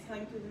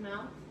 exhaling through the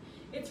mouth,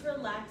 it's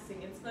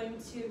relaxing. It's going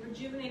to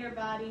rejuvenate our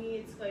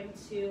body. It's going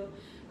to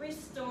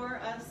restore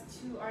us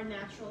to our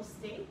natural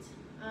state.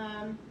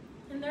 And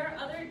there are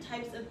other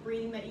types of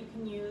breathing that you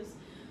can use.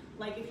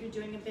 Like if you're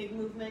doing a big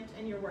movement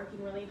and you're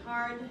working really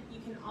hard, you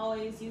can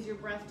always use your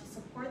breath to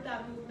support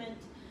that movement.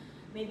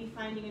 Maybe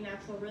finding a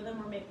natural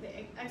rhythm or make the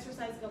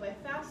exercise go by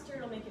faster,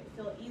 it'll make it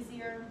feel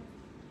easier.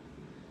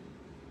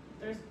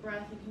 There's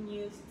breath you can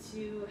use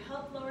to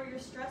help lower your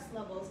stress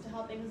levels, to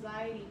help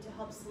anxiety, to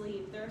help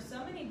sleep. There are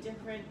so many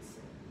different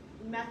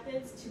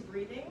methods to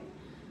breathing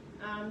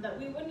that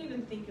we wouldn't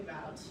even think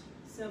about.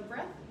 So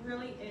breath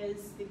really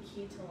is the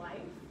key to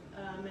life,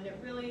 and it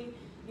really,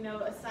 you know,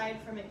 aside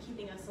from it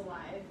keeping us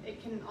alive,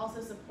 it can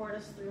also support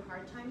us through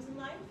hard times in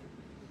life.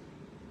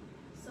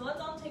 So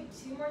let's all take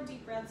 2 more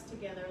deep breaths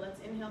together.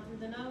 Let's inhale through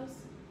the nose,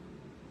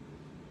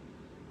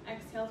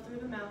 exhale through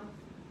the mouth.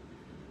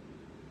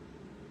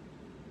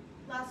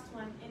 Last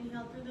one,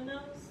 inhale through the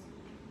nose,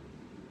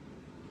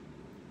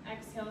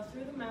 exhale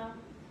through the mouth.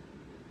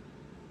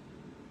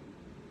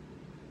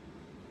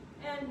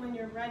 And when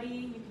you're ready,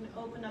 you can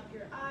open up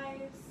your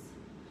eyes,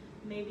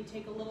 maybe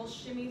take a little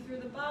shimmy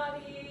through the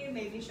body,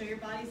 maybe show your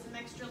body some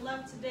extra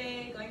love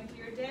today, going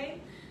through your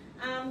day.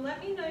 Let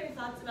me know your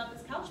thoughts about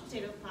this couch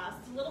potato class.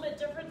 It's a little bit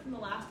different from the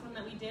last one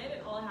that we did.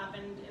 It all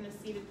happened in a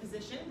seated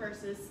position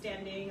versus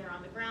standing or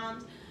on the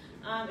ground.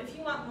 If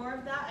you want more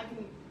of that, I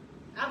can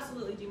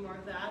absolutely do more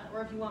of that.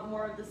 Or if you want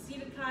more of the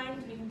seated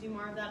kind, we can do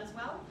more of that as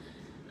well.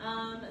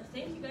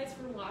 Thank you guys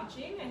for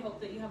watching. I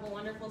hope that you have a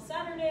wonderful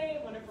Saturday,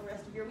 a wonderful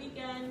rest of your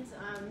weekend.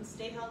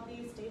 Stay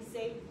healthy, stay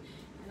safe,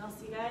 and I'll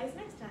see you guys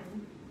next time.